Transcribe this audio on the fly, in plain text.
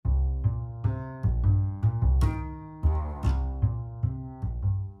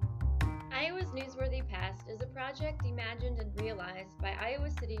project imagined and realized by Iowa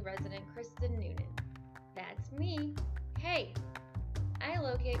City resident Kristen Noonan. That's me. Hey! I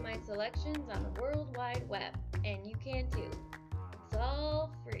locate my selections on the World Wide Web, and you can too. It's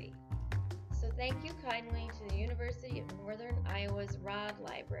all free. So thank you kindly to the University of Northern Iowa's Rod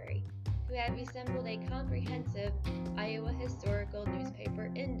Library, who have assembled a comprehensive Iowa historical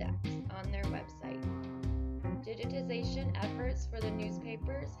newspaper index on their website. Digitization efforts for the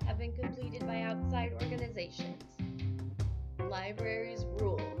newspapers have been completed by outside organizations. Libraries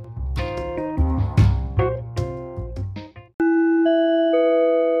rule.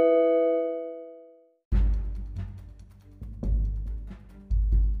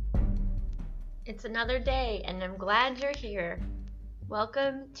 It's another day, and I'm glad you're here.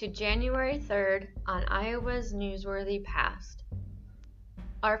 Welcome to January 3rd on Iowa's Newsworthy Past.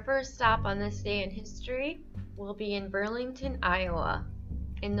 Our first stop on this day in history will be in Burlington, Iowa,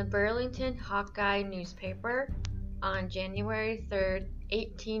 in the Burlington Hawkeye newspaper on January 3rd,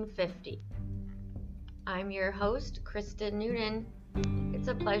 1850. I'm your host, Kristen Noonan. It's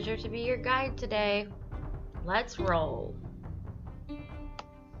a pleasure to be your guide today. Let's roll.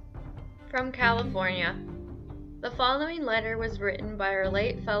 From California. The following letter was written by our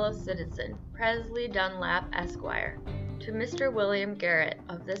late fellow citizen, Presley Dunlap, Esquire, to Mr. William Garrett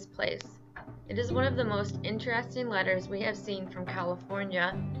of this place. It is one of the most interesting letters we have seen from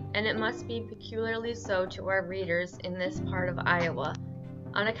California, and it must be peculiarly so to our readers in this part of Iowa,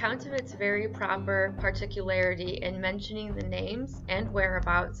 on account of its very proper particularity in mentioning the names and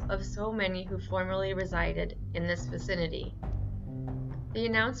whereabouts of so many who formerly resided in this vicinity. The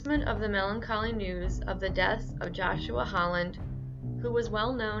announcement of the melancholy news of the death of Joshua Holland, who was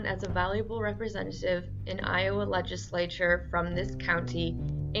well known as a valuable representative in Iowa legislature from this county,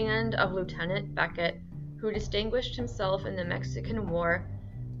 and of Lieutenant Beckett, who distinguished himself in the Mexican War,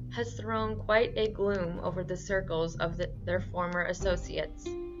 has thrown quite a gloom over the circles of their former associates.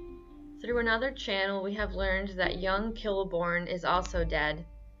 Through another channel we have learned that young Kilbourne is also dead.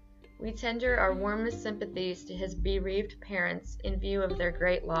 We tender our warmest sympathies to his bereaved parents in view of their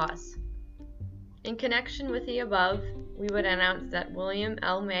great loss. In connection with the above, we would announce that William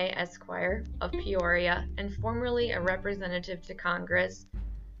L. May, Esquire, of Peoria, and formerly a representative to Congress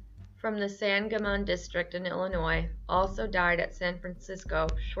from the Sangamon District in Illinois, also died at San Francisco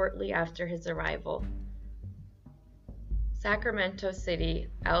shortly after his arrival. Sacramento City,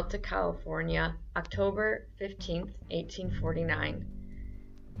 Alta California, October 15, 1849.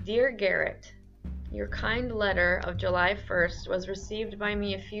 Dear Garrett, your kind letter of July 1st was received by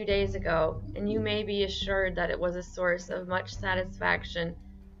me a few days ago, and you may be assured that it was a source of much satisfaction,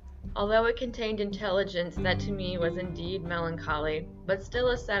 although it contained intelligence that to me was indeed melancholy, but still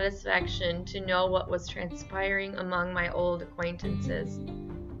a satisfaction to know what was transpiring among my old acquaintances.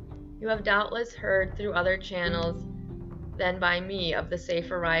 You have doubtless heard through other channels than by me of the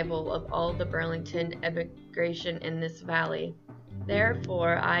safe arrival of all the Burlington emigration in this valley.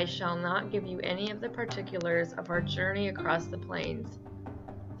 Therefore, I shall not give you any of the particulars of our journey across the plains.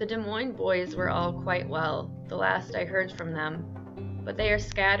 The Des Moines boys were all quite well, the last I heard from them, but they are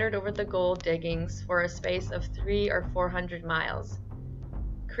scattered over the gold diggings for a space of 300 or 400 miles.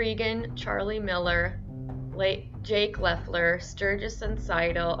 Cregan, Charlie Miller, Jake Leffler, Sturgis, and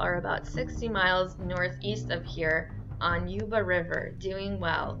Seidel are about 60 miles northeast of here on Yuba River, doing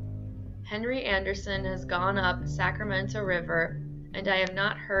well. Henry Anderson has gone up Sacramento River, and I have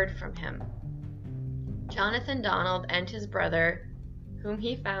not heard from him. Jonathan Donald and his brother, whom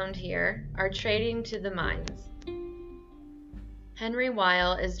he found here, are trading to the mines. Henry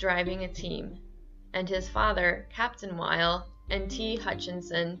Weil is driving a team, and his father, Captain Weil, and T.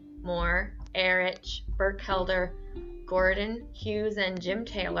 Hutchinson, Moore, Erich, Burkhelder, Gordon, Hughes, and Jim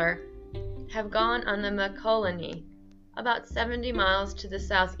Taylor have gone on the McCullough, about 70 miles to the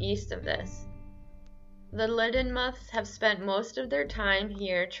southeast of this. The Lidenmuths have spent most of their time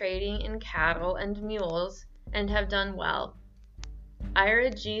here trading in cattle and mules, and have done well. Ira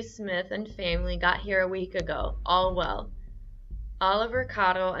G. Smith and family got here a week ago, all well. Oliver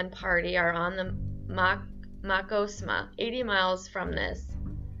Cottle and party are on the Makosma, 80 miles from this.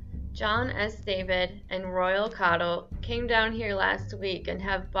 John S. David and Royal Cottle came down here last week and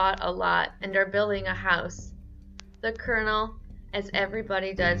have bought a lot and are building a house. The Colonel, as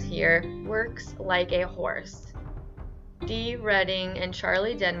everybody does here, works like a horse. D. Redding and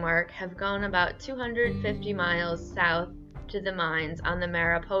Charlie Denmark have gone about 250 miles south to the mines on the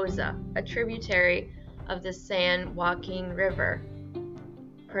Mariposa, a tributary of the San Joaquin River,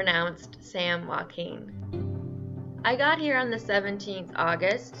 pronounced Sam Joaquin. I got here on the 17th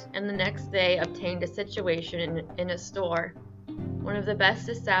August, and the next day obtained a situation in a store, one of the best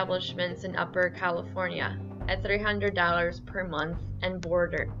establishments in Upper California. at $300 per month and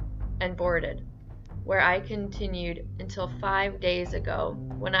boarded, where I continued until 5 days ago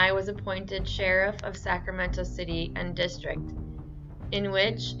when I was appointed Sheriff of Sacramento City and District, in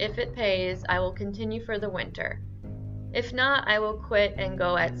which, if it pays, I will continue for the winter. If not, I will quit and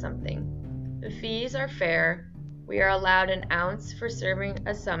go at something. The fees are fair. We are allowed an ounce for serving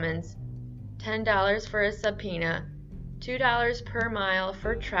a summons, $10 for a subpoena, $2 per mile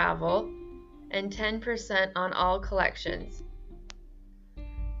for travel, and 10% on all collections.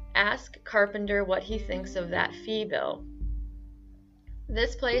 Ask Carpenter what he thinks of that fee bill.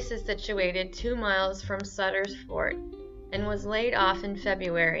 This place is situated 2 miles from Sutter's Fort and was laid off in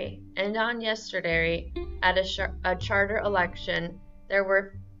February, and on yesterday, at a charter election, there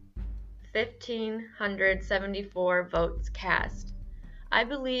were 1,574 votes cast. I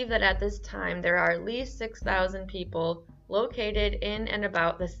believe that at this time there are at least 6,000 people located in and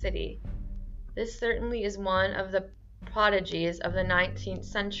about the city. This certainly is one of the prodigies of the 19th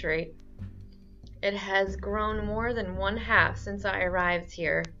century. It has grown more than one half since I arrived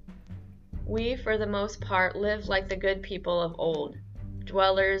here. We, for the most part, live like the good people of old,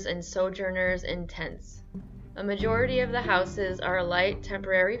 dwellers and sojourners in tents. A majority of the houses are a light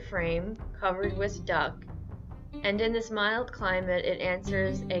temporary frame covered with duck, and in this mild climate it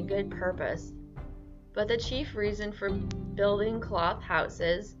answers a good purpose. But the chief reason for building cloth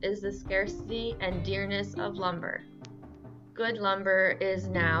houses is the scarcity and dearness of lumber. Good lumber is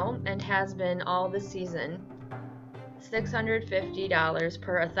now, and has been all the season, $650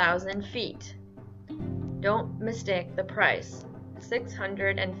 per 1,000 feet. Don't mistake the price,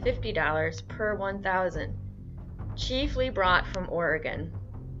 $650 per 1,000, chiefly brought from Oregon.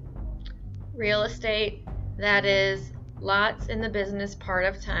 Real estate, that is, lots in the business part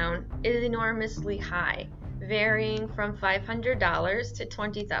of town, is enormously high, varying from $500 to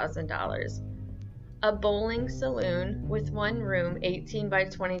 $20,000. A bowling saloon with one room 18 by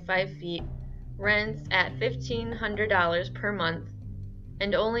 25 feet rents at $1,500 per month,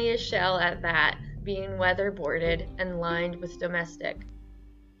 and only a shell at that, being weatherboarded and lined with domestic.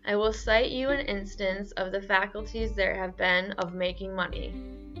 I will cite you an instance of the faculties there have been of making money.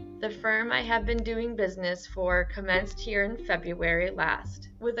 The firm I have been doing business for commenced here in February last,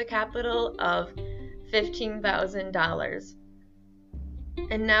 with a capital of $15,000.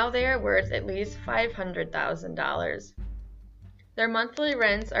 And now they are worth at least $500,000. Their monthly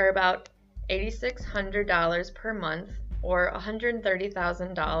rents are about $8,600 per month, or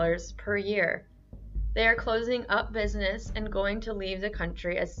 $130,000 per year. They are closing up business and going to leave the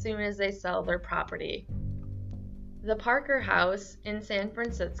country as soon as they sell their property. The Parker House in San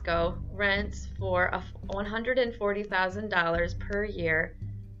Francisco rents for $140,000 per year,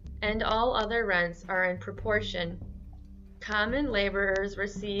 and all other rents are in proportion. Common laborers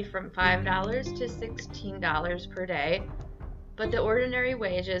receive from $5 to $16 per day, but the ordinary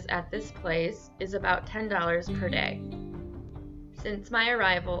wages at this place is about $10 per day. Since my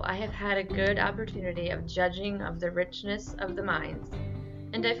arrival, I have had a good opportunity of judging of the richness of the mines,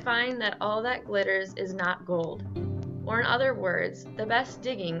 and I find that all that glitters is not gold, or in other words, the best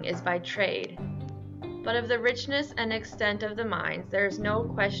digging is by trade. But of the richness and extent of the mines there is no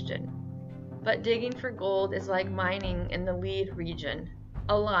question. But digging for gold is like mining in the lead region,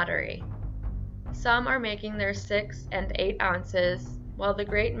 a lottery. Some are making their 6 and 8 ounces, while the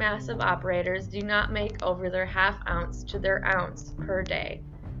great mass of operators do not make over their half ounce to their ounce per day.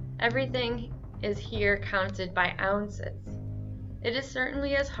 Everything is here counted by ounces. It is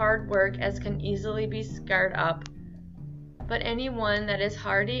certainly as hard work as can easily be scarred up, but any one that is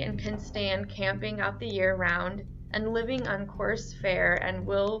hardy and can stand camping out the year round and living on coarse fare and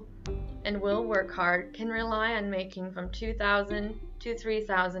will work hard can rely on making from $2,000 to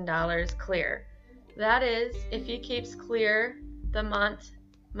 $3,000 clear. That is, if he keeps clear the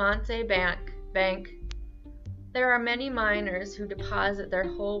Monte Bank. There are many miners who deposit their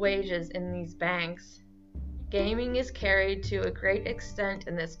whole wages in these banks. Gaming is carried to a great extent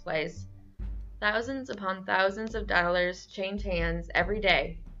in this place. Thousands upon thousands of dollars change hands every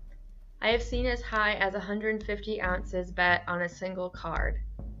day. I have seen as high as 150 ounces bet on a single card.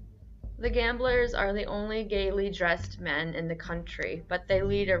 The gamblers are the only gaily dressed men in the country, but they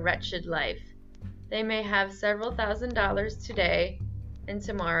lead a wretched life. They may have several $1,000s today, and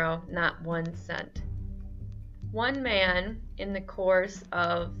tomorrow not 1 cent. One man, in the course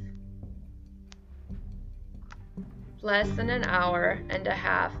of less than an hour and a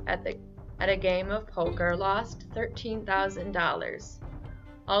half at a game of poker, lost $13,000,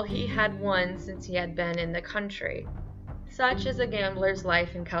 all he had won since he had been in the country. Such is a gambler's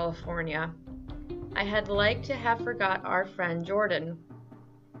life in California. I had liked to have forgot our friend Jordan.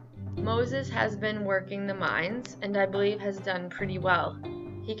 Moses has been working the mines, and I believe has done pretty well.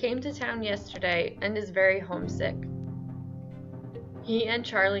 He came to town yesterday and is very homesick. He and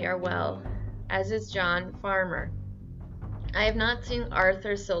Charlie are well, as is John Farmer. I have not seen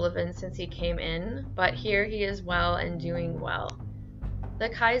Arthur Sullivan since he came in, but here he is well and doing well. The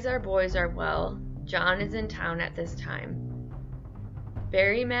Kaiser boys are well. John is in town at this time.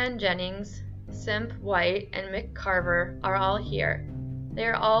 Berryman Jennings, Simp White, and Mick Carver are all here. They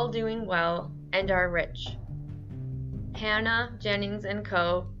are all doing well and are rich. Hannah, Jennings &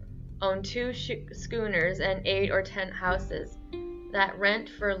 Co. own 2 schooners and 8 or 10 houses that rent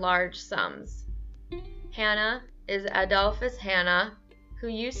for large sums. Hannah is Adolphus Hannah, who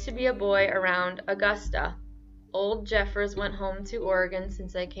used to be a boy around Augusta. Old Jeffers went home to Oregon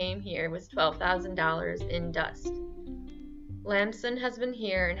since I came here with $12,000 in dust. Lamson has been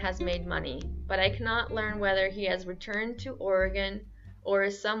here and has made money, but I cannot learn whether he has returned to Oregon or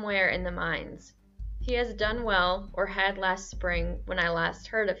is somewhere in the mines. He has done well, or had last spring when I last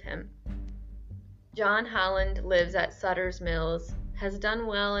heard of him. John Holland lives at Sutter's Mills, has done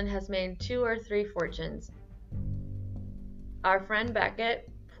well and has made 2 or 3 fortunes. Our friend Beckett,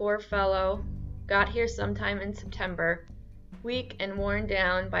 poor fellow, got here sometime in September, weak and worn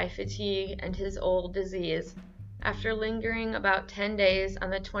down by fatigue and his old disease. After lingering about 10 days on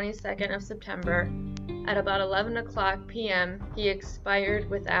the 22nd of September, at about 11 o'clock p.m., he expired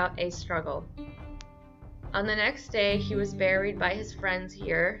without a struggle. On the next day, he was buried by his friends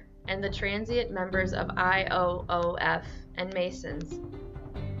here and the transient members of IOOF and Masons.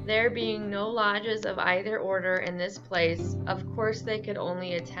 There being no lodges of either order in this place, of course they could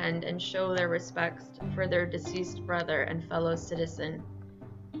only attend and show their respects for their deceased brother and fellow citizen.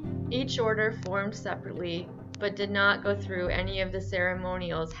 Each order formed separately, but did not go through any of the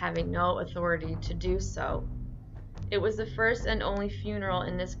ceremonials, having no authority to do so. It was the first and only funeral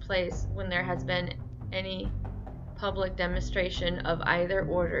in this place when there has been any public demonstration of either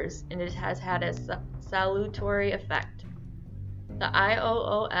orders, and it has had a salutary effect. The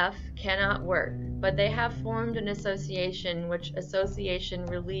IOOF cannot work, but they have formed an association, which association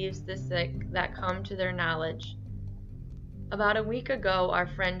relieves the sick that come to their knowledge. About a week ago, our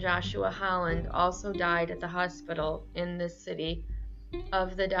friend Joshua Holland also died at the hospital in this city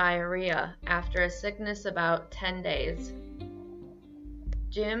of the diarrhea after a sickness about 10 days.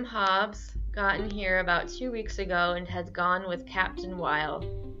 Jim Hobbs gotten here about 2 weeks ago and has gone with Captain Weil.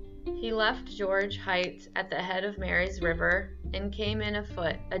 He left George Heights at the head of Mary's River and came in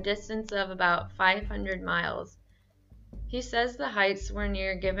afoot, a distance of about 500 miles. He says the heights were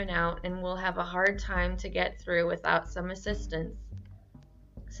near given out and will have a hard time to get through without some assistance.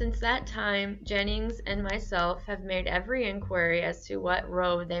 Since that time, Jennings and myself have made every inquiry as to what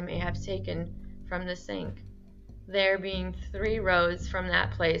road they may have taken from the sink, there being 3 roads from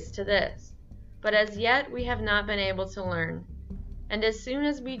that place to this, but as yet we have not been able to learn. And as soon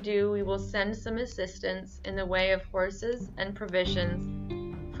as we do, we will send some assistance in the way of horses and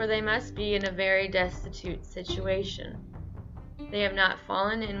provisions, for they must be in a very destitute situation. They have not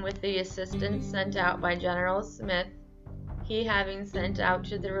fallen in with the assistance sent out by General Smith, he having sent out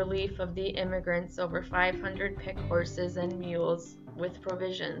to the relief of the immigrants over 500 pick horses and mules with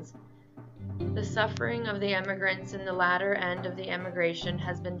provisions. The suffering of the emigrants in the latter end of the emigration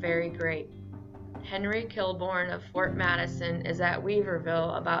has been very great. Henry Kilbourne of Fort Madison is at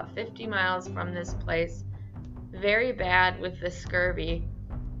Weaverville, about 50 miles from this place, very bad with the scurvy,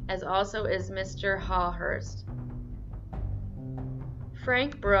 as also is Mr. Hawhurst.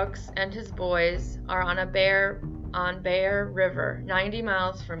 Frank Brooks and his boys are on Bear River, 90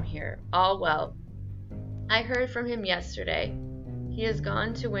 miles from here, all well. I heard from him yesterday. He has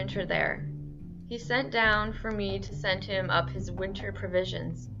gone to winter there. He sent down for me to send him up his winter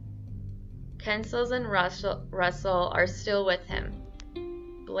provisions. Kensels and Russell are still with him.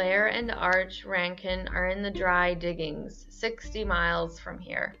 Blair and Arch Rankin are in the dry diggings, 60 miles from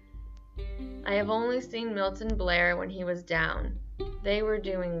here. I have only seen Milton Blair when he was down. They were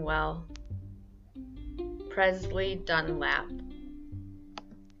doing well. Presley Dunlap.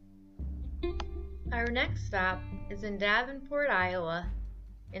 Our next stop is in Davenport, Iowa,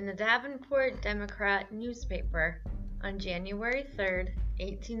 in the Davenport Democrat newspaper on January 3rd,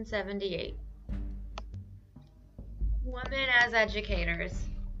 1878. Women as Educators.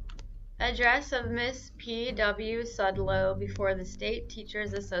 Address of Miss P. W. Sudlow before the State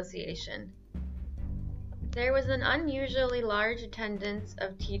Teachers Association. There was an unusually large attendance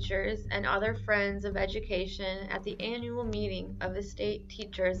of teachers and other friends of education at the annual meeting of the State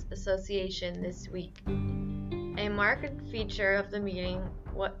Teachers Association this week. A marked feature of the meeting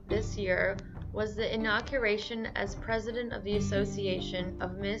this year was the inauguration as president of the Association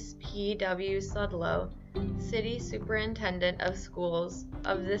of Miss P. W. Sudlow, City Superintendent of Schools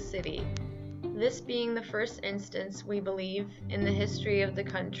of the city. This being the first instance, we believe, in the history of the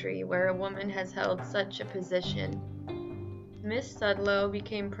country where a woman has held such a position. Miss Sudlow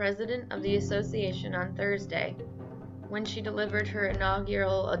became president of the association on Thursday, when she delivered her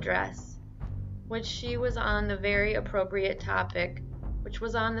inaugural address, which was on the very appropriate topic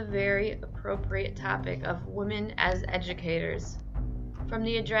of women as educators. From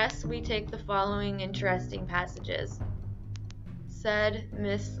the address, we take the following interesting passages. Said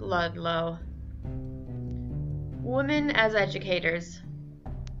Miss Ludlow, "Women as educators.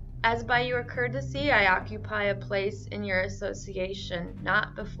 As by your courtesy I occupy a place in your association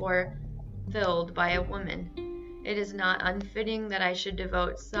not before filled by a woman, it is not unfitting that I should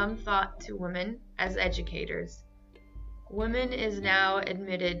devote some thought to women as educators. Women is now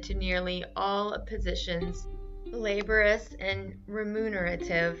admitted to nearly all positions, laborious and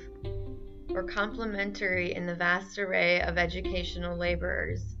remunerative, or complementary in the vast array of educational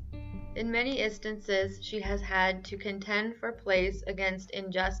laborers. In many instances she has had to contend for place against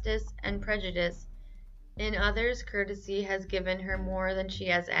injustice and prejudice. In others courtesy has given her more than she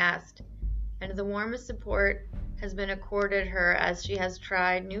has asked, and the warmest support has been accorded her as she has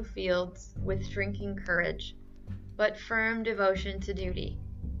tried new fields with shrinking courage, but firm devotion to duty,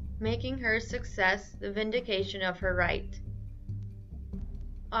 making her success the vindication of her right.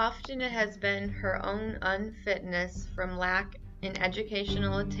 Often it has been her own unfitness from lack in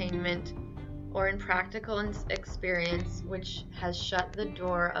educational attainment or in practical experience which has shut the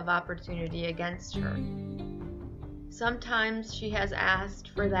door of opportunity against her. Sometimes she has asked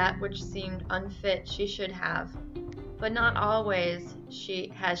for that which seemed unfit she should have, but not always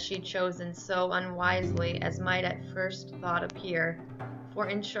has she chosen so unwisely as might at first thought appear, for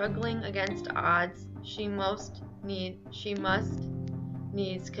in struggling against odds she must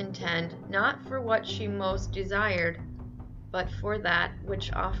needs contend, not for what she most desired, but for that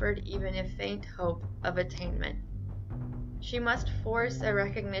which offered even a faint hope of attainment. She must force a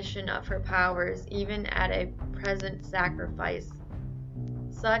recognition of her powers even at a present sacrifice.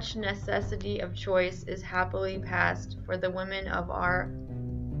 Such necessity of choice is happily past for the women of our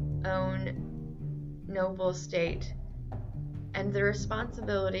own noble state, and the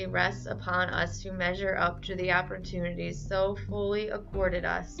responsibility rests upon us to measure up to the opportunities so fully accorded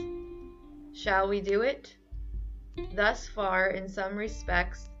us. Shall we do it? Thus far, in some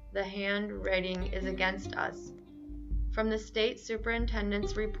respects, the handwriting is against us. From the State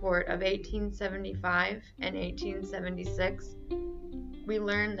Superintendent's report of 1875 and 1876, we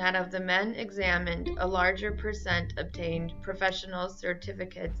learn that of the men examined, a larger percent obtained professional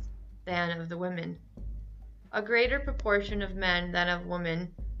certificates than of the women. A greater proportion of men than of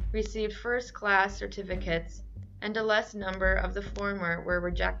women received first-class certificates, and a less number of the former were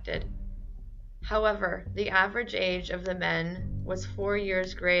rejected. However, the average age of the men was 4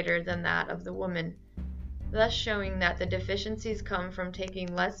 years greater than that of the women, thus showing that the deficiencies come from taking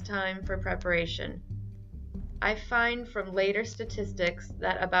less time for preparation. I find from later statistics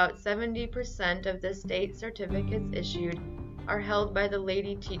that about 70% of the state certificates issued are held by the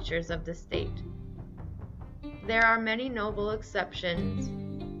lady teachers of the state. There are many noble exceptions,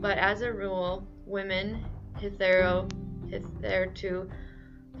 but as a rule, women hitherto,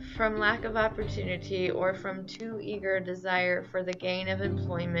 from lack of opportunity or from too eager a desire for the gain of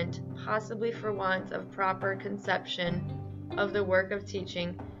employment, possibly for want of proper conception of the work of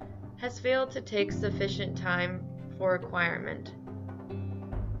teaching, has failed to take sufficient time for acquirement.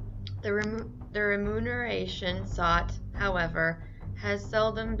 The remuneration sought, however, has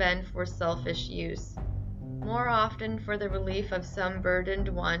seldom been for selfish use, more often for the relief of some burdened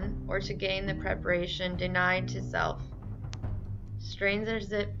one, or to gain the preparation denied to self. Strange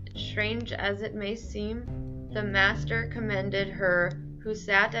as it may seem, the Master commended her who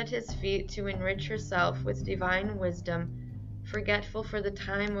sat at his feet to enrich herself with divine wisdom, forgetful for the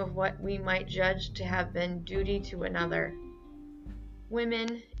time of what we might judge to have been duty to another.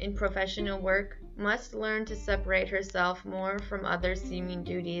 Women, in professional work, must learn to separate herself more from other seeming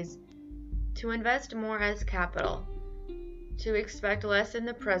duties, to invest more as capital, to expect less in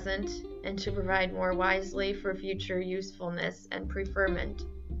the present, and to provide more wisely for future usefulness and preferment.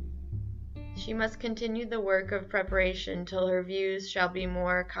 She must continue the work of preparation till her views shall be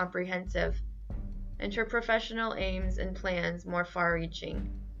more comprehensive, and her professional aims and plans more far-reaching.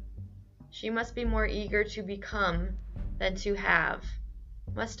 She must be more eager to become than to have,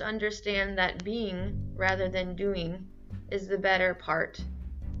 must understand that being, rather than doing, is the better part,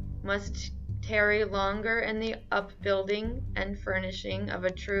 must tarry longer in the upbuilding and furnishing of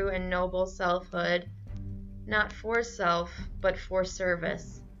a true and noble selfhood, not for self, but for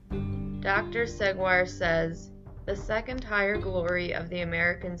service. Dr. Seguier says, "The second higher glory of the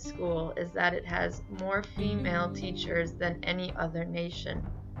American school is that it has more female teachers than any other nation."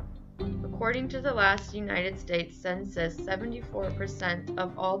 According to the last United States Census, 74%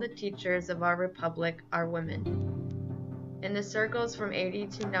 of all the teachers of our republic are women. In the circles from 80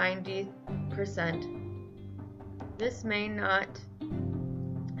 to 90%. This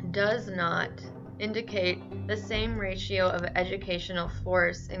does not indicate the same ratio of educational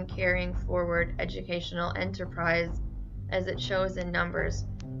force in carrying forward educational enterprise as it shows in numbers,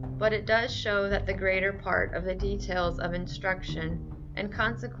 but it does show that the greater part of the details of instruction, and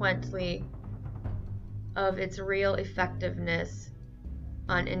consequently of its real effectiveness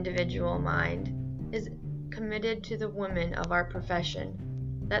on individual mind, is committed to the women of our profession,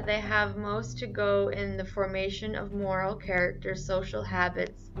 that they have most to go in the formation of moral character, social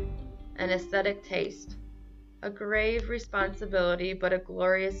habits, and aesthetic taste. A grave responsibility, but a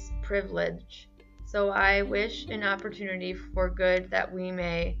glorious privilege. So I wish an opportunity for good that we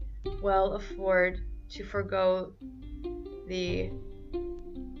may well afford to forego the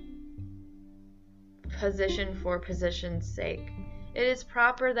position for position's sake. It is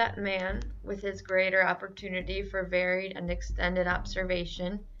proper that man, with his greater opportunity for varied and extended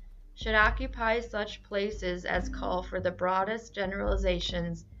observation, should occupy such places as call for the broadest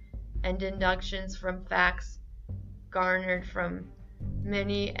generalizations and deductions from facts garnered from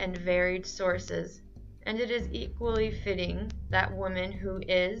many and varied sources, and it is equally fitting that woman, who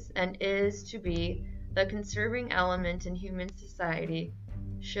is and is to be the conserving element in human society,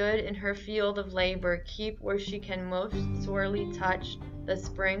 should in her field of labor keep where she can most sorely touch the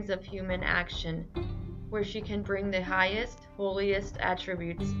springs of human action, where she can bring the highest, holiest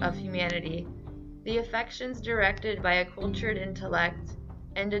attributes of humanity, the affections directed by a cultured intellect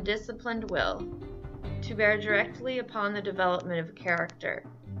and a disciplined will, to bear directly upon the development of character.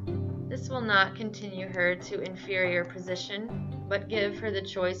 This will not continue her to inferior position, but give her the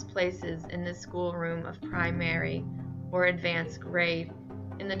choice places in the schoolroom of primary or advanced grade,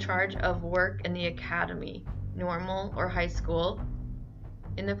 in the charge of work in the academy, normal or high school,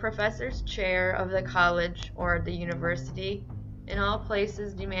 in the professor's chair of the college or the university, in all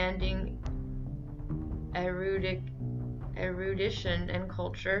places demanding erudition and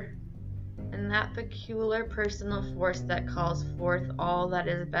culture, and that peculiar personal force that calls forth all that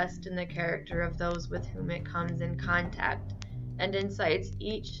is best in the character of those with whom it comes in contact, and incites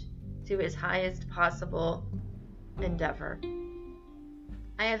each to his highest possible endeavor.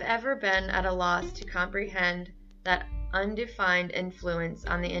 I have ever been at a loss to comprehend that undefined influence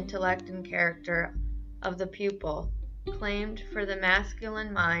on the intellect and character of the pupil, claimed for the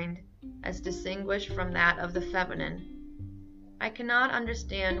masculine mind as distinguished from that of the feminine. I cannot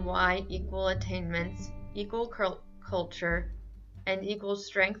understand why equal attainments, equal culture, and equal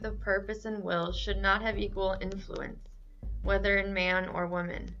strength of purpose and will should not have equal influence, whether in man or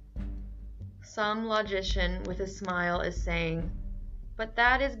woman. Some logician with a smile is saying, "But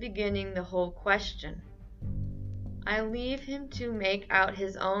that is beginning the whole question." I leave him to make out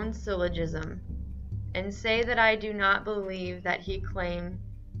his own syllogism, and say that I do not believe that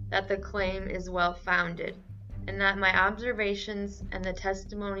the claim is well founded, and that my observations and the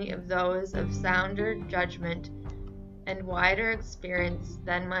testimony of those of sounder judgment and wider experience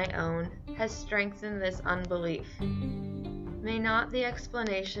than my own has strengthened this unbelief. May not the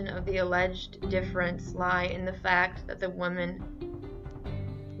explanation of the alleged difference lie in the fact that the women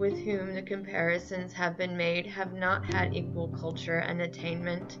with whom the comparisons have been made have not had equal culture and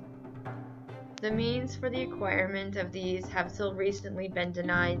attainment? The means for the acquirement of these have till recently been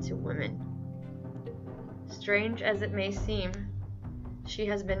denied to women. Strange as it may seem, she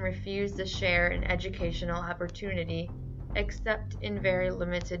has been refused a share in educational opportunity, except in very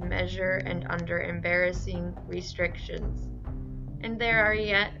limited measure and under embarrassing restrictions. And there are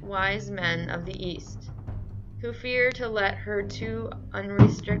yet wise men of the East, who fear to let her too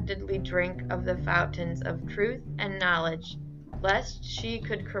unrestrictedly drink of the fountains of truth and knowledge, lest she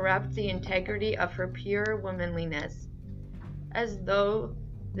could corrupt the integrity of her pure womanliness, as though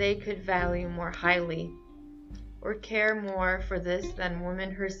they could value more highly, or care more for this than woman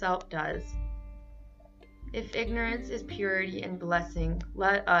herself does. If ignorance is purity and blessing,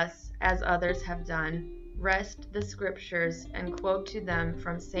 let us, as others have done, wrest the Scriptures and quote to them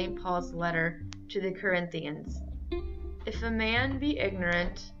from St. Paul's letter to the Corinthians. If a man be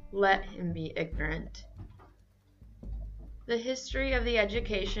ignorant, let him be ignorant. The history of the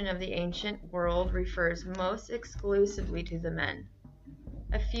education of the ancient world refers most exclusively to the men.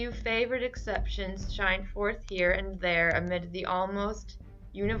 A few favored exceptions shine forth here and there amid the almost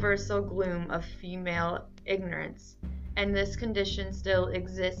universal gloom of female ignorance, and this condition still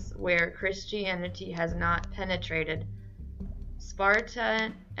exists where Christianity has not penetrated.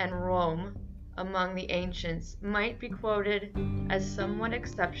 Sparta and Rome, among the ancients, might be quoted as somewhat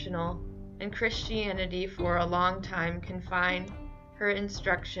exceptional, and Christianity for a long time confined her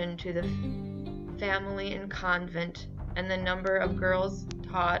instruction to the family and convent, and the number of girls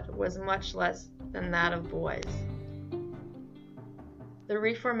taught was much less than that of boys. The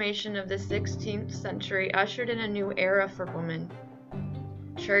Reformation of the 16th century ushered in a new era for women.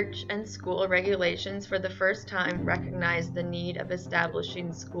 Church and school regulations for the first time recognized the need of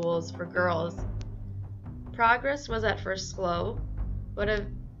establishing schools for girls. Progress was at first slow, but a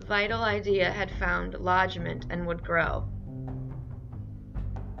vital idea had found lodgment and would grow.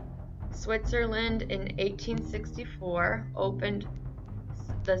 Switzerland in 1864 opened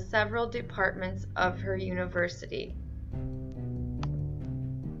the several departments of her university.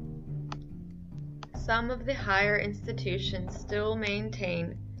 Some of the higher institutions still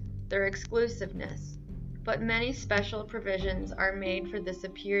maintain their exclusiveness, but many special provisions are made for the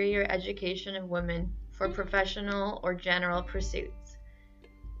superior education of women for professional or general pursuits.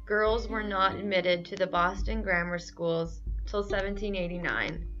 Girls were not admitted to the Boston grammar schools till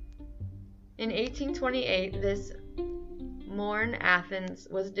 1789. In 1828, this morn Athens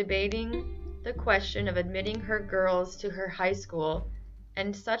was debating the question of admitting her girls to her high school,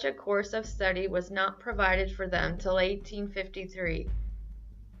 and such a course of study was not provided for them till 1853.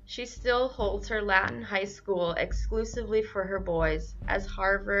 She still holds her Latin high school exclusively for her boys, as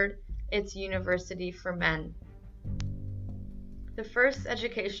Harvard its university for men. The first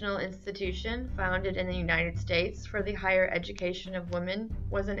educational institution founded in the United States for the higher education of women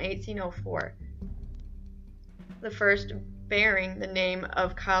was in 1804. The first bearing the name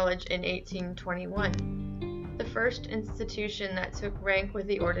of college in 1821. The first institution that took rank with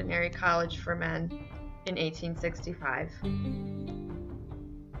the ordinary college for men in 1865.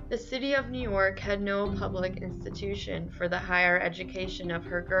 The city of New York had no public institution for the higher education of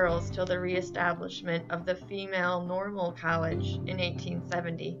her girls till the reestablishment of the female normal college in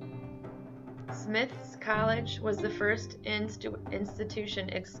 1870. Smith's College was the first institution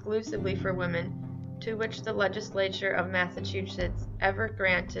exclusively for women, to which the legislature of Massachusetts ever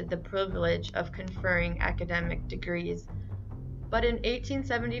granted the privilege of conferring academic degrees. But in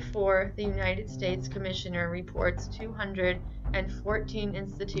 1874, the United States Commissioner reports 214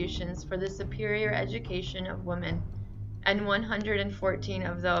 institutions for the superior education of women, and 114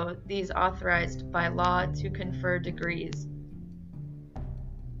 of these authorized by law to confer degrees.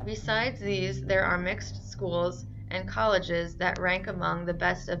 Besides these, there are mixed schools and colleges that rank among the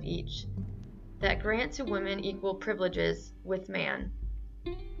best of each, that grant to women equal privileges with man.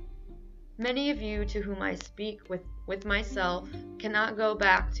 Many of you to whom I speak with myself cannot go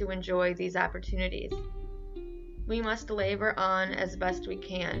back to enjoy these opportunities. We must labor on as best we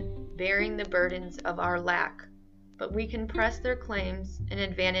can, bearing the burdens of our lack, but we can press their claims and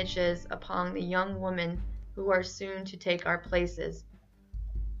advantages upon the young women who are soon to take our places.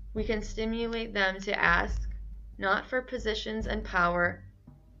 We can stimulate them to ask, not for positions and power,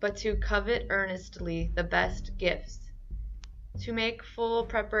 but to covet earnestly the best gifts, to make full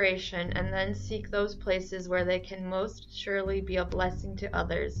preparation and then seek those places where they can most surely be a blessing to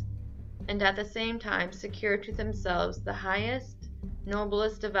others, and at the same time secure to themselves the highest,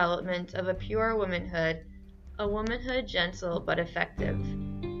 noblest development of a pure womanhood, a womanhood gentle but effective.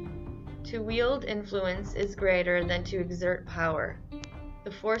 To wield influence is greater than to exert power.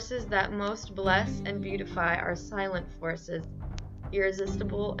 The forces that most bless and beautify are silent forces,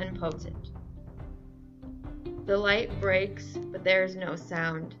 irresistible and potent. The light breaks, but there is no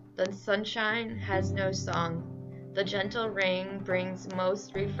sound. The sunshine has no song. The gentle rain brings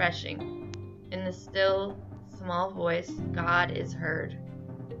most refreshing. In the still, small voice, God is heard.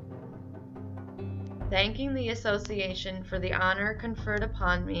 Thanking the Association for the honor conferred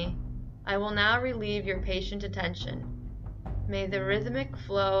upon me, I will now relieve your patient attention. May the rhythmic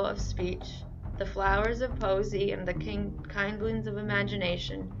flow of speech, the flowers of poesy, and the kindlings of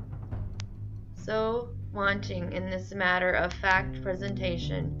imagination, so wanting in this matter of fact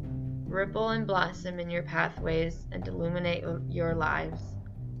presentation, ripple and blossom in your pathways and illuminate your lives.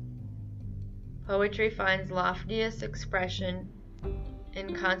 Poetry finds loftiest expression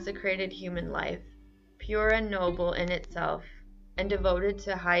in consecrated human life, pure and noble in itself, and devoted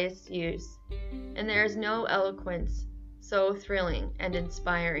to highest use, and there is no eloquence so thrilling and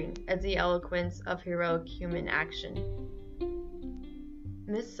inspiring as the eloquence of heroic human action.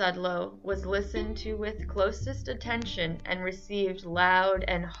 Miss Sudlow was listened to with closest attention and received loud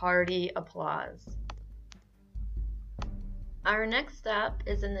and hearty applause. Our next stop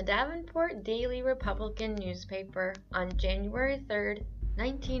is in the Davenport Daily Republican newspaper on January 3,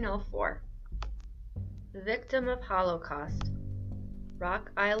 1904. Victim of Holocaust.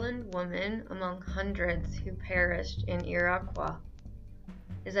 Rock Island woman among hundreds who perished in Iroquois.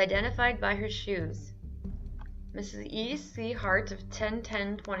 Is identified by her shoes. Mrs. E. C. Hart of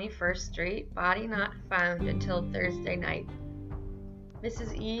 1010 21st Street, body not found until Thursday night.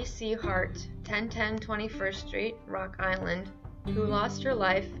 Mrs. E. C. Hart, 1010 21st Street, Rock Island, who lost her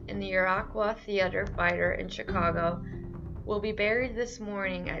life in the Iroquois theater fire in Chicago, will be buried this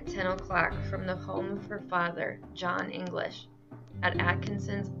morning at 10 o'clock from the home of her father, John English, at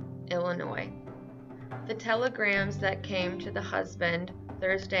Atkinson, Illinois. The telegrams that came to the husband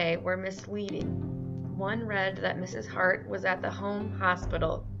Thursday were misleading. One read that Mrs. Hart was at the home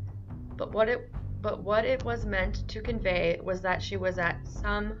hospital, but what it was meant to convey was that she was at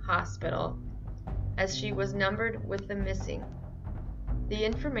some hospital, as she was numbered with the missing. The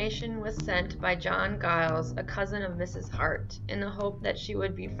information was sent by John Giles, a cousin of Mrs. Hart, in the hope that she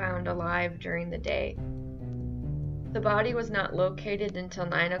would be found alive during the day. The body was not located until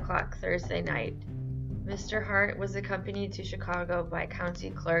 9 o'clock Thursday night. Mr. Hart was accompanied to Chicago by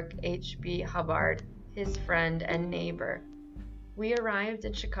County Clerk H.B. Hubbard, his friend and neighbor. We arrived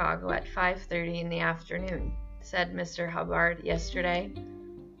in Chicago at 5:30 in the afternoon, said Mr. Hubbard yesterday.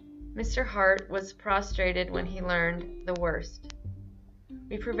 Mr. Hart was prostrated when he learned the worst.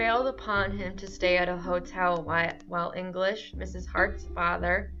 We prevailed upon him to stay at a hotel while English, Mrs. Hart's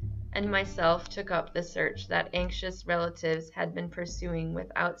father, and myself took up the search that anxious relatives had been pursuing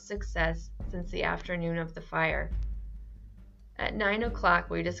without success since the afternoon of the fire. At 9 o'clock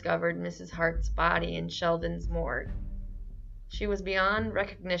we discovered Mrs. Hart's body in Sheldon's morgue. She was beyond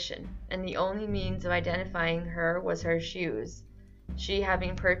recognition, and the only means of identifying her was her shoes, she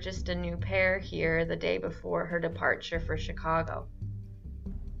having purchased a new pair here the day before her departure for Chicago.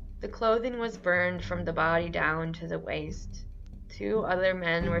 The clothing was burned from the body down to the waist. 2 other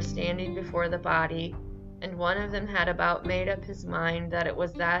men were standing before the body, and one of them had about made up his mind that it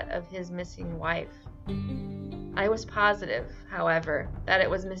was that of his missing wife. I was positive, however, that it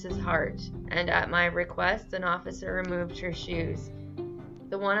was Mrs. Hart, and at my request an officer removed her shoes.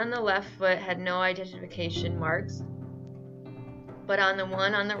 The one on the left foot had no identification marks, but on the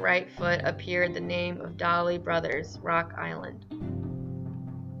one on the right foot appeared the name of Dolly Brothers, Rock Island.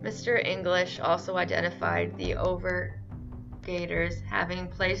 Mr. English also identified the overgators, having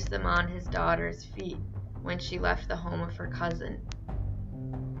placed them on his daughter's feet when she left the home of her cousin.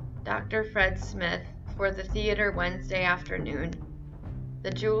 Dr. Fred Smith, for the theater Wednesday afternoon. The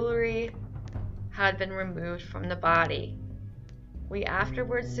jewelry had been removed from the body. We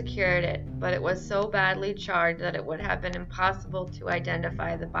afterwards secured it, but it was so badly charred that it would have been impossible to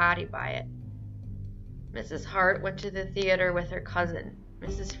identify the body by it. Mrs. Hart went to the theater with her cousin,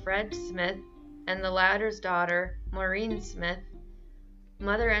 Mrs. Fred Smith, and the latter's daughter, Maureen Smith.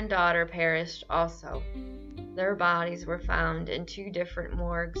 Mother and daughter perished also. Their bodies were found in 2 different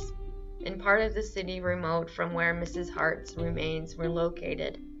morgues, in part of the city remote from where Mrs. Hart's remains were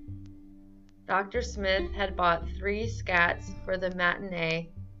located. Dr. Smith had bought 3 scats for the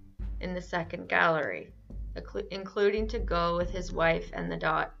matinee in the second gallery, including to go with his wife and the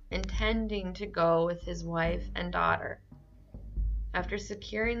daughter, intending to go with his wife and daughter. After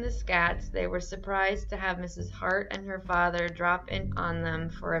securing the scats, they were surprised to have Mrs. Hart and her father drop in on them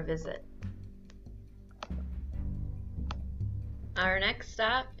for a visit. Our next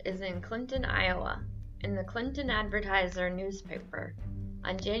stop is in Clinton, Iowa, in the Clinton Advertiser newspaper,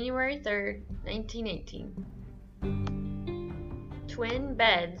 on January 3, 1918. Twin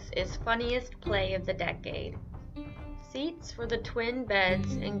Beds is funniest play of the decade. Seats for the Twin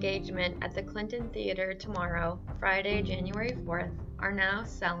Beds engagement at the Clinton Theater tomorrow, Friday, January 4th, are now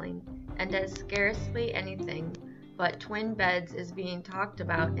selling, and as scarcely anything but Twin Beds is being talked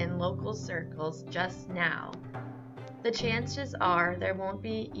about in local circles just now. The chances are there won't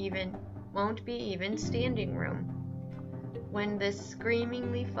be even standing room when this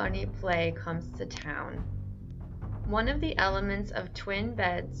screamingly funny play comes to town. One of the elements of Twin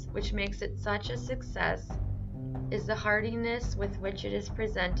Beds which makes it such a success is the heartiness with which it is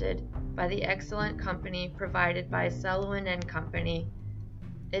presented by the excellent company provided by Selwyn and Company,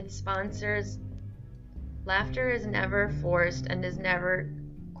 its sponsors. Laughter is never forced and is never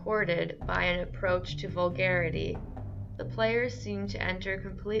courted by an approach to vulgarity. The players seem to enter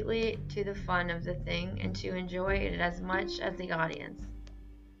completely to the fun of the thing and to enjoy it as much as the audience.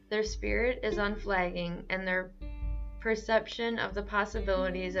 Their spirit is unflagging and their perception of the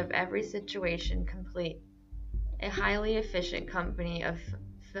possibilities of every situation complete. A highly efficient company of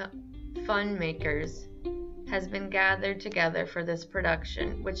fun makers has been gathered together for this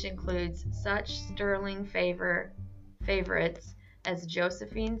production, which includes such sterling favorites as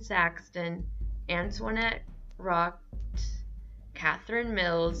Josephine Saxton, Antoinette Rocht, Catherine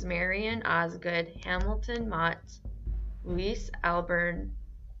Mills, Marion Osgood, Hamilton Mott, Louise Alberni,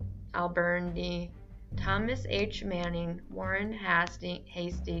 Thomas H. Manning, Warren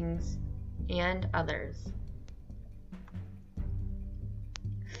Hastings, and others.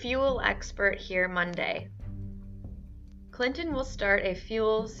 Fuel expert here Monday. Clinton will start a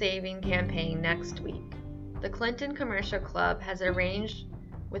fuel-saving campaign next week. The Clinton Commercial Club has arranged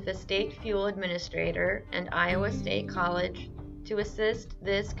with the State Fuel Administrator and Iowa State College to assist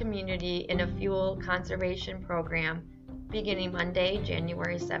this community in a fuel conservation program beginning Monday,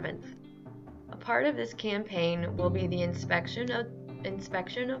 January 7th. A part of this campaign will be the inspection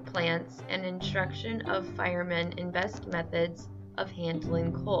of plants and instruction of firemen in best methods of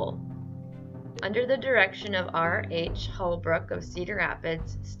handling coal. Under the direction of R. H. Holbrook of Cedar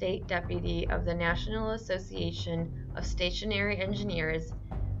Rapids, State Deputy of the National Association of Stationary Engineers,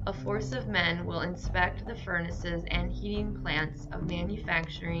 a force of men will inspect the furnaces and heating plants of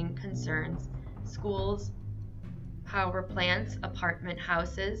manufacturing concerns, schools, power plants, apartment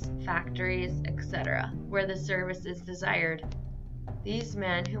houses, factories, etc., where the service is desired. These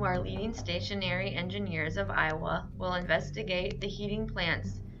men, who are leading stationary engineers of Iowa, will investigate the heating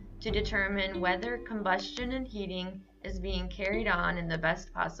plants to determine whether combustion and heating is being carried on in the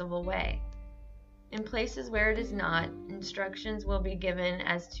best possible way. In places where it is not, instructions will be given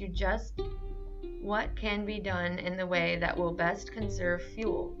as to just what can be done in the way that will best conserve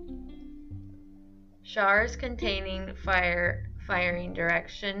fuel. Jars containing firing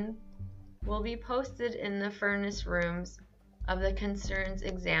direction will be posted in the furnace rooms of the concerns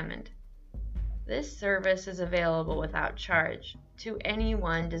examined. This service is available without charge to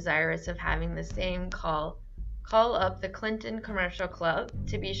anyone desirous of having the same call up the Clinton Commercial Club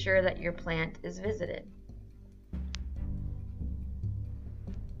to be sure that your plant is visited.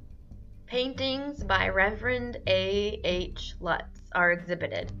 Paintings by Reverend A. H. Lutz are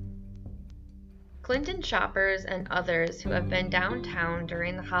exhibited. Clinton shoppers and others who have been downtown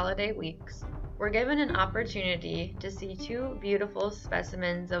during the holiday weeks were given an opportunity to see two beautiful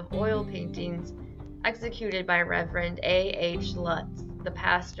specimens of oil paintings executed by Reverend A. H. Lutz, the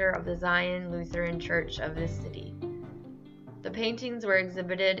pastor of the Zion Lutheran Church of this city. The paintings were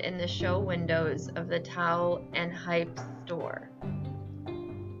exhibited in the show windows of the Towel and Hype store.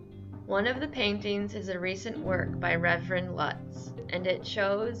 One of the paintings is a recent work by Reverend Lutz, and it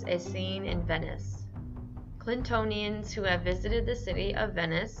shows a scene in Venice. Clintonians who have visited the city of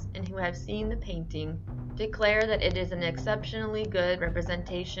Venice and who have seen the painting declare that it is an exceptionally good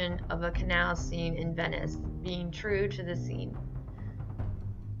representation of a canal scene in Venice, being true to the scene.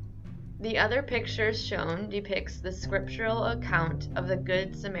 The other pictures shown depicts the scriptural account of the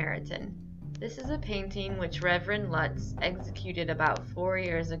Good Samaritan. This is a painting which Reverend Lutz executed about 4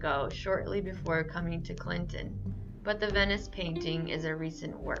 years ago, shortly before coming to Clinton, but the Venice painting is a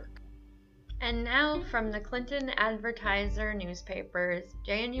recent work. And now from the Clinton Advertiser newspaper's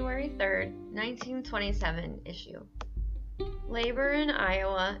January 3, 1927 issue. Labor in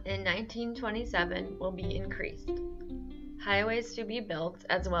Iowa in 1927 will be increased. Highways to be built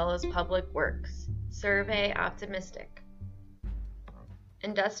as well as public works. Survey optimistic.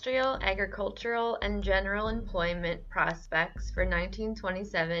 Industrial, agricultural, and general employment prospects for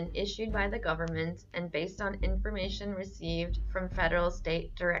 1927 issued by the government and based on information received from federal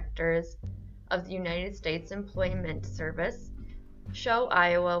state directors of the United States Employment Service show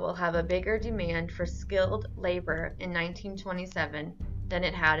Iowa will have a bigger demand for skilled labor in 1927 than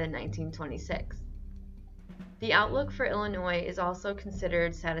it had in 1926. The outlook for Illinois is also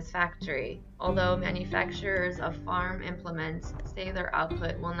considered satisfactory, although manufacturers of farm implements say their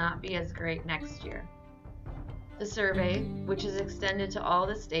output will not be as great next year. The survey, which is extended to all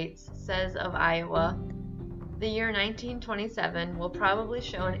the states, says of Iowa, the year 1927 will probably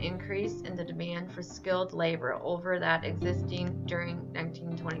show an increase in the demand for skilled labor over that existing during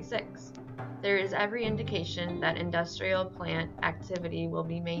 1926. There is every indication that industrial plant activity will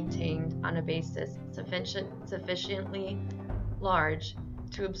be maintained on a basis sufficiently large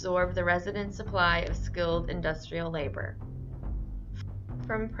to absorb the resident supply of skilled industrial labor.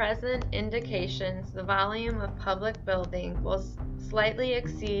 From present indications, the volume of public building will slightly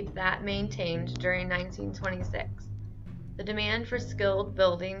exceed that maintained during 1926. The demand for skilled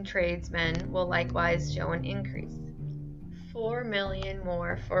building tradesmen will likewise show an increase. 4 million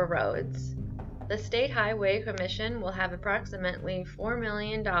more for roads. The State Highway Commission will have approximately $4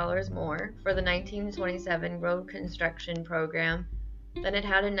 million more for the 1927 road construction program than it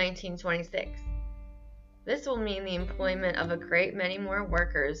had in 1926. This will mean the employment of a great many more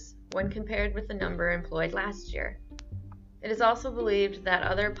workers when compared with the number employed last year. It is also believed that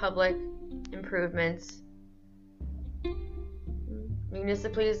other public improvements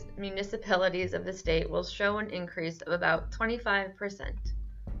municipalities of the state will show an increase of about 25%.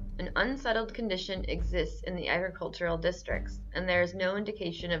 An unsettled condition exists in the agricultural districts, and there is no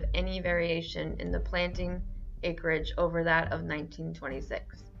indication of any variation in the planting acreage over that of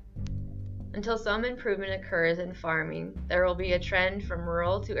 1926. Until some improvement occurs in farming, there will be a trend from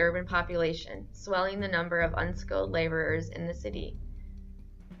rural to urban population, swelling the number of unskilled laborers in the city.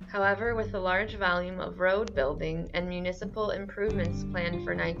 However, with the large volume of road building and municipal improvements planned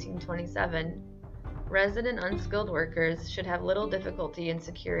for 1927, resident unskilled workers should have little difficulty in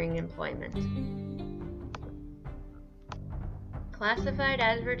securing employment. Classified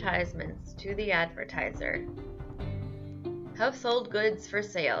advertisements to the advertiser. Household goods for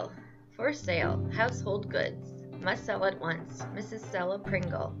sale. For sale, household goods. Must sell at once. Mrs. Stella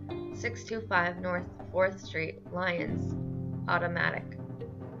Pringle, 625 North 4th Street, Lyons, Automatic.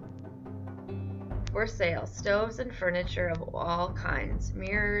 For sale, stoves and furniture of all kinds,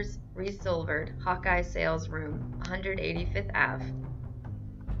 mirrors, resilvered, Hawkeye Sales Room, 185th Ave.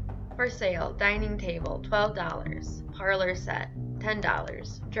 For sale, dining table, $12, parlor set,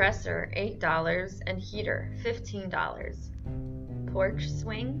 $10, dresser, $8, and heater, $15. Porch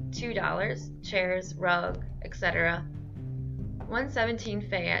swing, $2, chairs, rug, etc. 117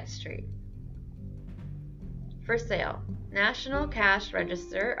 Fayette Street. For sale, National Cash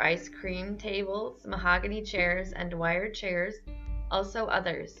Register, ice cream tables, mahogany chairs, and wired chairs, also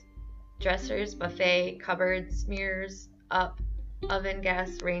others. Dressers, buffet, cupboards, mirrors, oven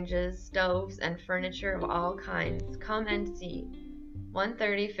gas ranges, stoves, and furniture of all kinds. Come and see.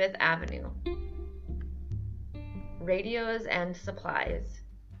 130 Fifth Avenue. Radios and supplies.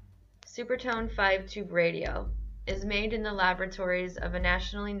 Supertone 5-tube radio is made in the laboratories of a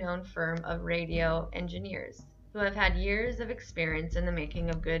nationally known firm of radio engineers who have had years of experience in the making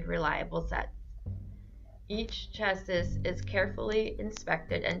of good, reliable sets. Each chassis is carefully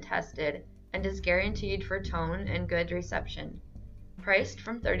inspected and tested and is guaranteed for tone and good reception. Priced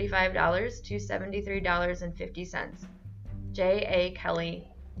from $35 to $73.50. J. A. Kelly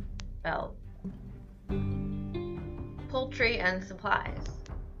Bell. Poultry and supplies.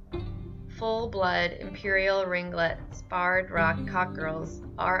 Full blood Imperial Ringlet Sparred Rock Cockerels,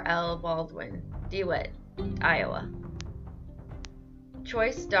 R. L. Baldwin, DeWitt, Iowa.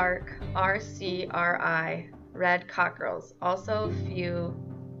 Choice Dark RCRI Red Cockerels, also few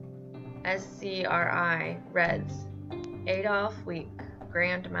SCRI Reds, Adolph Week,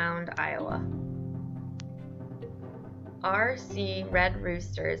 Grand Mound, Iowa. RC Red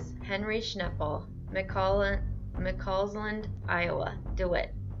Roosters, Henry Schneppel, McCausland, Iowa,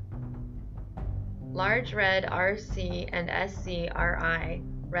 DeWitt. Large Red RC and SCRI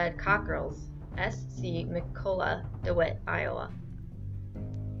Red Cockerels, SC McCullough, DeWitt, Iowa.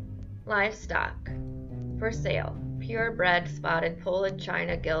 Livestock. For sale, purebred spotted Polled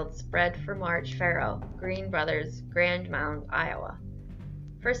China Gilts bred for March Farrow, Green Brothers, Grand Mound, Iowa.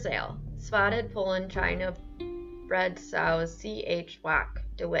 For sale, spotted Polled China bred sows C.H. Wack,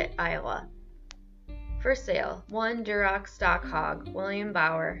 DeWitt, Iowa. For sale, 1 Duroc stock hog, William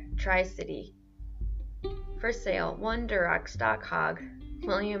Bauer, Tri-City. For sale, 1 Duroc stock hog,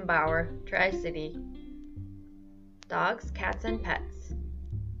 William Bauer, Tri-City. Dogs, cats, and pets.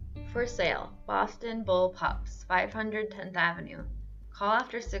 For sale, Boston Bull Pups, 500 10th Avenue. Call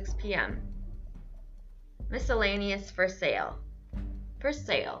after 6 p.m. Miscellaneous for sale. For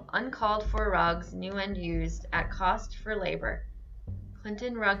sale, uncalled for rugs, new and used, at cost for labor.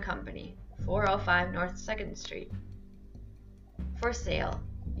 Clinton Rug Company, 405 North 2nd Street. For sale,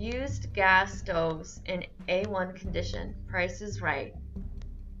 used gas stoves in A1 condition, price is right.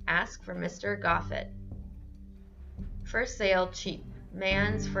 Ask for Mr. Goffett. For sale, cheap.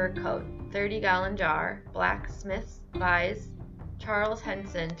 Man's fur coat, 30-gallon jar, Blacksmith's Buys, Charles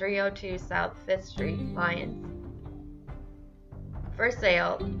Henson, 302 South 5th Street, Lyons. For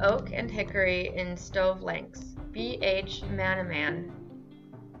sale, oak and hickory in stove lengths, B.H. Manaman.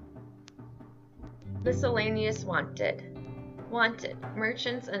 Miscellaneous wanted. Wanted,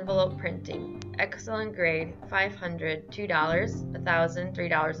 Merchant's Envelope Printing, excellent grade, 500, $2, 1,000,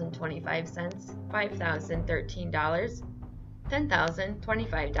 $3.25, 5,000, $13, 10,000,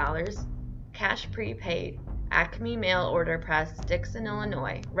 $25, cash prepaid, Acme Mail Order Press, Dixon,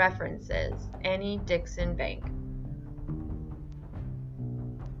 Illinois, references, Annie Dixon Bank.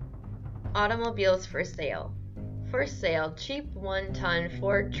 Automobiles for sale. For sale, cheap 1-ton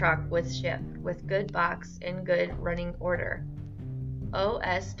Ford truck with shift, with good box in good running order.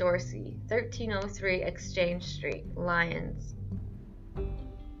 O.S. Dorsey, 1303 Exchange Street, Lyons.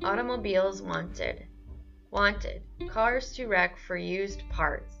 Automobiles wanted. Wanted, cars to wreck for used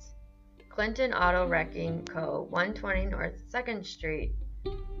parts. Clinton Auto Wrecking Co., 120 North 2nd Street.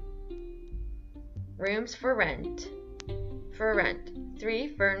 Rooms for rent. For rent, 3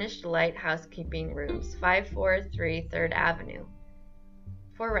 furnished light housekeeping rooms, 543 3rd Avenue.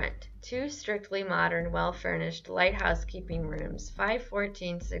 For rent, 2 strictly modern, well-furnished light housekeeping rooms,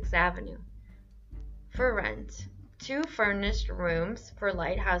 514 6th Avenue. For rent, 2 furnished rooms for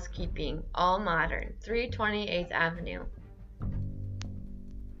light housekeeping, all modern, 320 8th Avenue.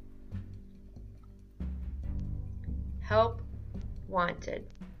 Help wanted.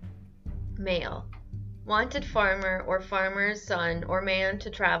 Male. Wanted farmer or farmer's son or man to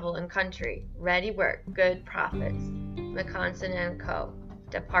travel in country. Ready work, good profits. McConson & Co.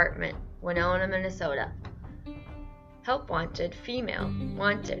 Department, Winona, Minnesota. Help wanted. Female.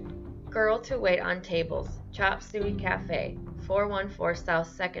 Wanted. Girl to wait on tables. Chop Suey Cafe, 414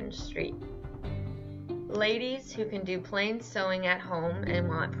 South 2nd Street. Ladies who can do plain sewing at home and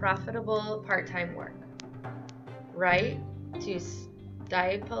want profitable part-time work. Right to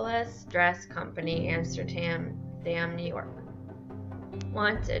Stiepeles Dress Company, Amsterdam, New York.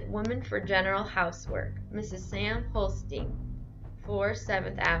 Wanted, woman for general housework, Mrs. Sam Holstein, 4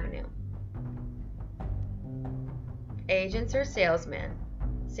 7th Avenue. Agents or salesmen.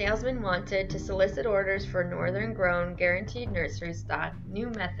 Salesman wanted to solicit orders for northern grown, guaranteed nursery stock, new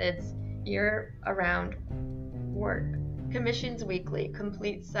methods, year-around work. Commissions weekly,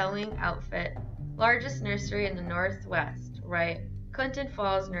 complete selling outfit, largest nursery in the Northwest, right? Clinton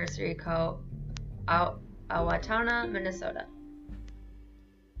Falls Nursery Co., Owatonna, Minnesota.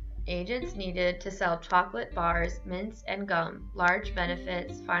 Agents needed to sell chocolate bars, mints, and gum, large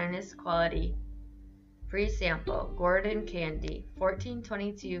benefits, finest quality. Free sample, Gordon Candy,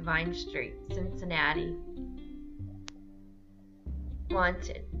 1422 Vine Street, Cincinnati.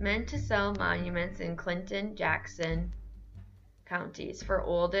 Wanted, men to sell monuments in Clinton, Jackson counties for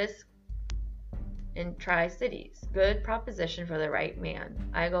oldest in Tri-Cities. Good proposition for the right man.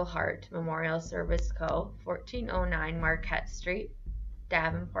 Eaglehart Memorial Service Co., 1409 Marquette Street,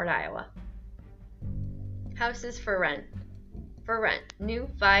 Davenport, Iowa. Houses for rent. For rent, new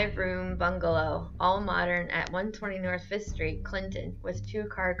 5-room bungalow, all modern at 120 North 5th Street, Clinton, with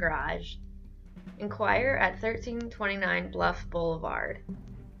 2-car garage. Inquire at 1329 Bluff Boulevard.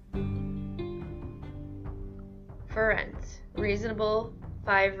 For rent, reasonable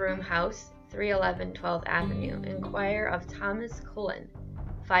 5-room house, 311 12th Avenue. Inquire of Thomas Cullen,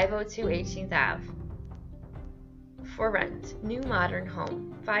 502 18th Ave. For rent, new modern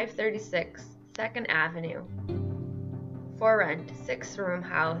home, 536 2nd Avenue. For rent, 6-room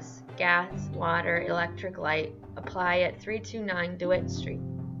house, gas, water, electric light. Apply at 329 DeWitt Street.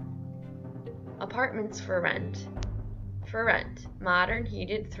 Apartments for rent. For rent, modern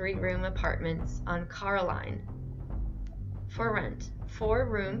heated 3-room apartments on Carline. For rent,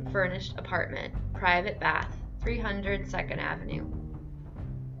 4-room furnished apartment, private bath, 300 2nd Avenue.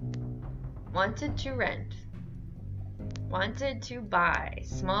 Wanted to rent. Wanted to buy,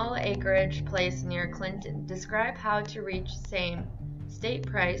 small acreage place near Clinton. Describe how to reach same, state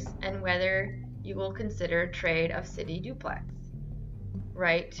price, and whether you will consider trade of city duplex.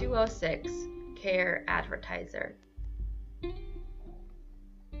 Right 206, Care Advertiser.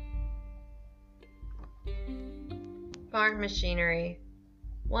 Farm machinery.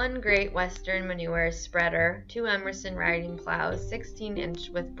 1 Great Western manure spreader, 2 Emerson riding plows, 16-inch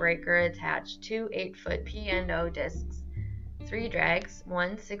with breaker attached, 2 8-foot P&O discs, 3 drags,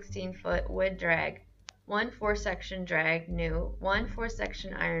 1 16-foot wood drag, 1 4-section drag, new, 1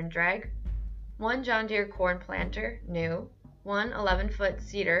 4-section iron drag, 1 John Deere corn planter, new, 1 11-foot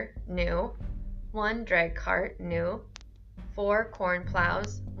seeder, new, 1 drag cart, new, 4 corn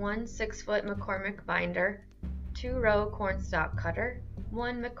plows, 1 6-foot McCormick binder, 2-row cornstalk cutter,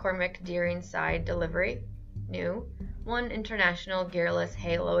 1 McCormick Deering side delivery, new, 1 International gearless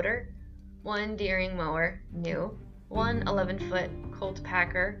hay loader, 1 Deering mower, new, 1 11-foot Colt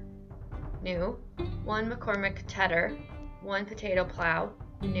packer, new, 1 McCormick tedder, 1 potato plow,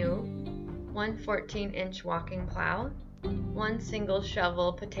 new, 1 14-inch walking plow, 1 single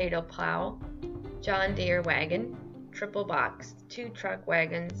shovel potato plow, John Deere wagon, triple box, 2 truck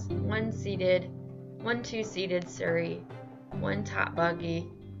wagons, 1 2-seated Surrey, 1 top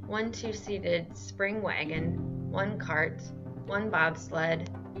buggy, 1 2-seated spring wagon, 1 cart, 1 bobsled,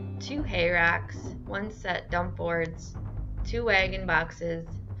 2 hay racks, 1 set dump boards, 2 wagon boxes,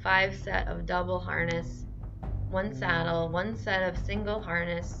 5 set of double harness, 1 saddle, 1 set of single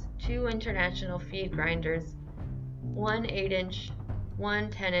harness, 2 international feed grinders, 1 8-inch, 1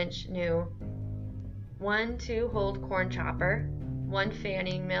 10-inch new, 1 2-hold corn chopper, 1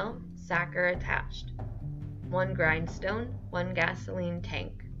 fanning mill, sacker attached, 1 grindstone, 1 gasoline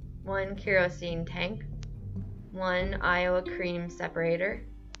tank, 1 kerosene tank, 1 Iowa cream separator,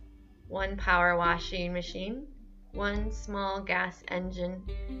 1 power washing machine, 1 small gas engine,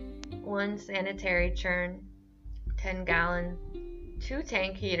 1 sanitary churn, 10 gallon, 2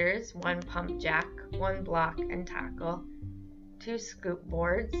 tank heaters, 1 pump jack, 1 block and tackle, 2 scoop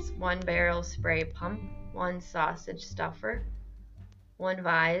boards, 1 barrel spray pump, 1 sausage stuffer, 1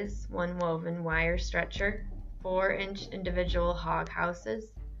 vise, 1 woven wire stretcher, 4-inch individual hog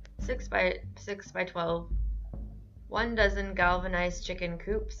houses, 6 by 12, 1 dozen galvanized chicken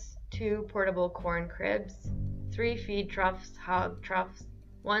coops, 2 portable corn cribs, 3 feed troughs, hog troughs,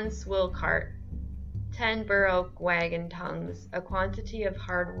 1 swill cart, 10 bur oak wagon tongues, a quantity of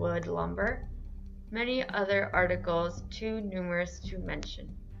hardwood lumber, many other articles too numerous to mention.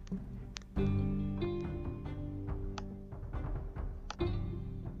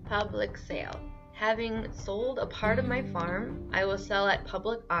 Public sale. Having sold a part of my farm, I will sell at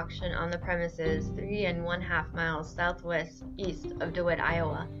public auction on the premises 3 1/2 miles southwest east of DeWitt,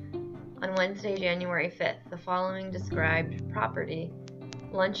 Iowa, on Wednesday, January 5th, the following described property.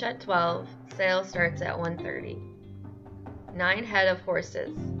 Lunch at 12, sale starts at 1:30. 9 head of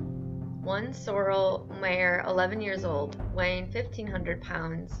horses. 1 sorrel mare 11 years old, weighing 1,500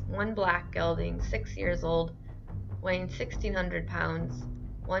 pounds, 1 black gelding 6 years old, weighing 1,600 pounds,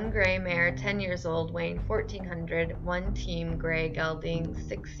 1 gray mare 10 years old, weighing 1,400, 1 team gray gelding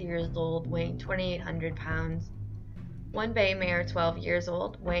 6 years old, weighing 2,800 pounds, 1 bay mare 12 years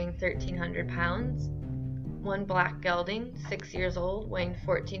old, weighing 1,300 pounds, 1 black gelding 6 years old, weighing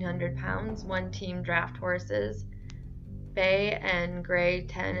 1,400 pounds, 1 team draft horses, bay and gray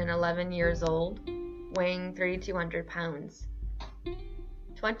 10 and 11 years old, weighing 3,200 pounds,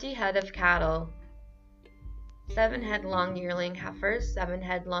 20 head of cattle, 7 head long yearling heifers, 7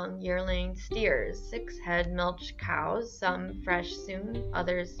 head long yearling steers, 6 head milch cows, some fresh soon,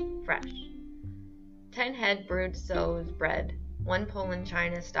 others fresh, 10 head brood sows bred, 1 Poland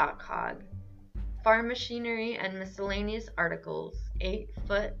China stock hog, farm machinery and miscellaneous articles,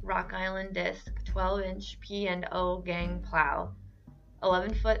 8-foot Rock Island disc, 12-inch P&O gang plow,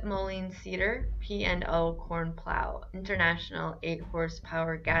 11-foot Moline Cedar P&O corn plow, international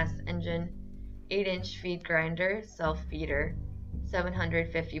 8-horsepower gas engine, 8-inch feed grinder, self-feeder,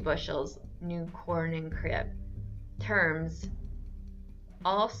 750 bushels, new corn and crib. Terms: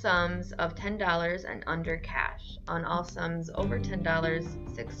 all sums of $10 and under cash. On all sums over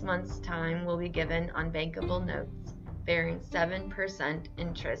 $10, 6 months' time will be given on bankable notes, bearing 7%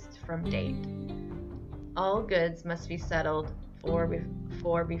 interest from date. All goods must be settled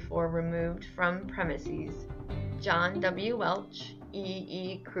before removed from premises. John W. Welch,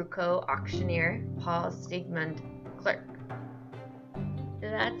 E. Kruko, auctioneer, Paul Stigmund, clerk.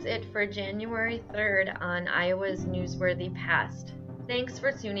 That's it for January 3rd on Iowa's Newsworthy Past. Thanks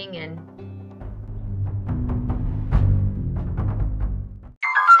for tuning in.